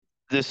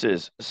This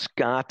is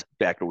Scott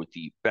Becker with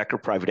the Becker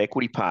Private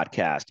Equity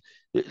Podcast.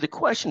 The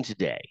question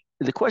today,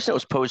 the question that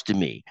was posed to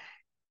me,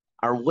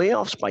 are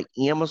layoffs by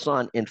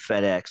Amazon and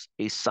FedEx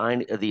a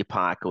sign of the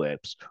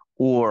apocalypse,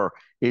 or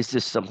is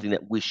this something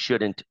that we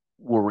shouldn't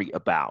worry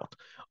about?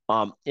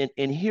 And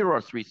here are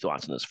three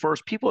thoughts on this.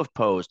 First, people have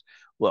posed,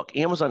 look,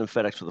 Amazon and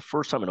FedEx for the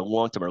first time in a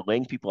long time are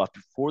laying people off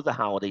before the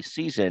holiday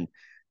season.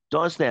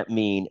 Does that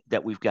mean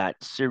that we've got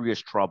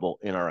serious trouble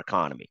in our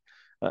economy?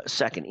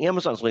 Second,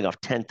 Amazon's laying off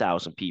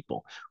 10,000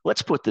 people.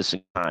 Let's put this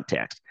in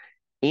context.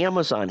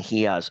 Amazon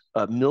has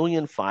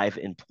 1,000,005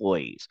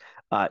 employees.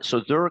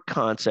 So their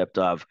concept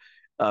of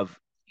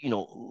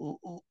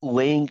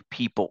laying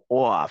people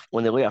off,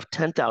 when they lay off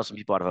 10,000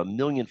 people out of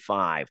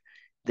 1,000,005,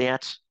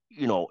 that's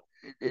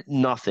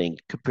nothing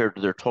compared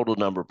to their total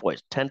number of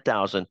employees.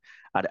 10,000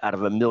 out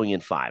of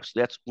 1,000,005. So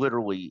that's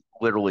literally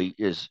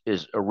is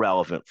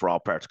irrelevant for all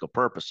practical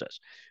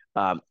purposes.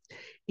 Um,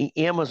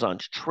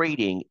 Amazon's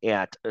trading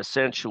at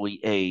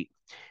essentially a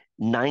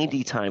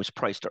 90 times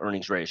price to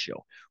earnings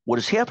ratio. What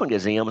is happening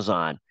as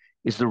Amazon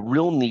is the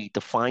real need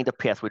to find a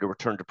pathway to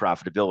return to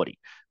profitability.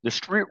 The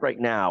street right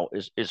now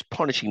is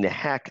punishing the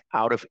heck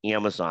out of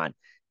Amazon.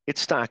 Its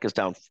stock is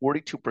down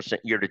 42%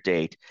 year to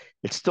date.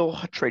 It's still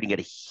trading at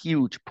a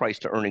huge price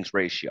to earnings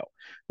ratio.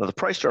 Now, the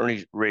price to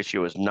earnings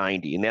ratio is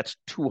 90, and that's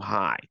too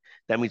high.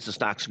 That means the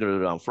stock's going to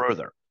go down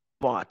further.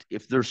 But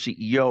if their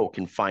CEO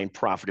can find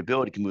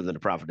profitability, can move into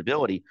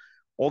profitability,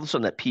 all of a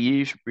sudden that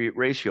PE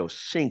ratio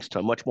sinks to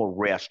a much more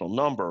rational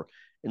number,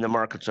 and the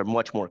markets are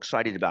much more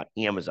excited about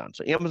Amazon.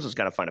 So Amazon's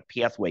got to find a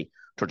pathway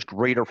towards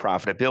greater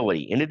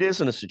profitability. And it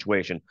is in a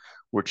situation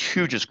where its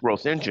hugest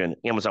growth engine,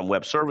 Amazon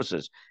Web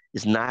Services,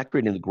 is not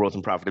creating the growth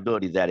and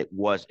profitability that it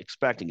was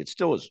expecting. It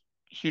still is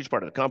a huge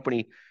part of the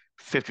company,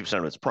 50%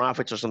 of its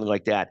profits or something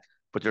like that.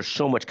 But there's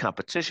so much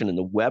competition in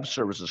the web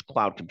services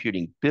cloud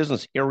computing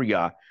business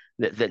area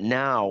that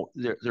now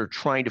they're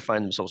trying to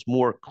find themselves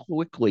more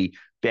quickly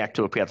back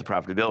to a path of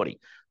profitability.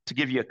 To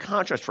give you a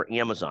contrast for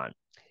Amazon,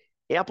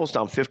 Apple's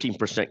down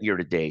 15% year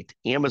to date.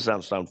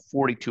 Amazon's down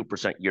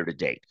 42% year to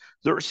date.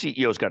 Their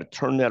CEO's got to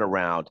turn that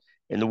around.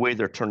 And the way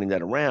they're turning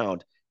that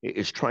around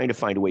is trying to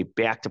find a way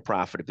back to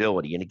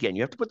profitability. And again,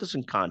 you have to put this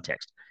in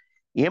context.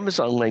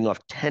 Amazon laying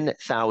off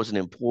 10,000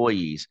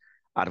 employees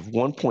out of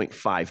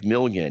 1.5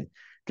 million.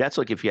 That's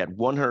like if you had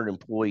 100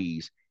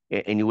 employees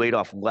and you laid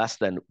off less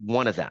than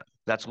one of them.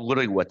 That's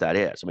literally what that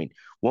is. I mean,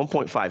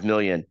 1.5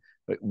 million,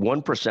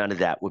 1% of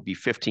that would be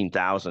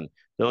 15,000.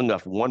 They're laying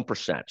off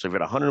 1%. So if you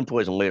had 100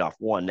 employees and laid off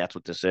one, that's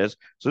what this is.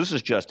 So this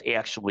is just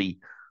actually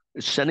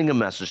sending a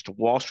message to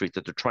Wall Street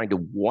that they're trying to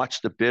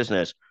watch the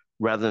business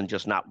rather than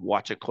just not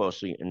watch it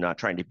closely and not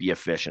trying to be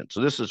efficient.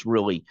 So this is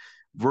really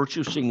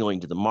virtue signaling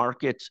to the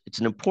markets. It's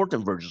an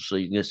important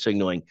virtue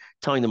signaling,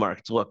 telling the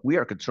markets, look, we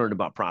are concerned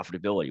about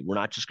profitability. We're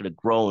not just going to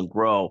grow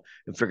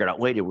and figure it out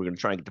later. We're going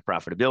to try and get to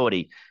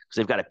profitability because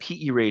they've got a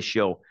PE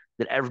ratio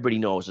that everybody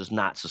knows is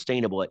not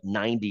sustainable at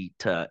 90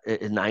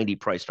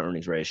 price to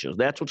earnings ratios.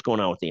 That's what's going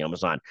on with the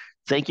Amazon.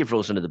 Thank you for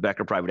listening to the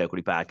Becker Private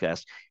Equity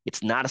Podcast.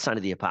 It's not a sign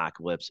of the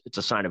apocalypse. It's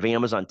a sign of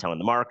Amazon telling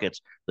the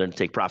markets they're going to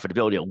take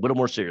profitability a little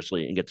more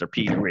seriously and get their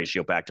PE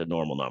ratio back to a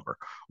normal number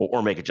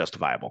or make it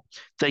justifiable.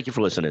 Thank you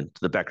for listening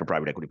to the Becker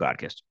Private Equity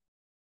Podcast.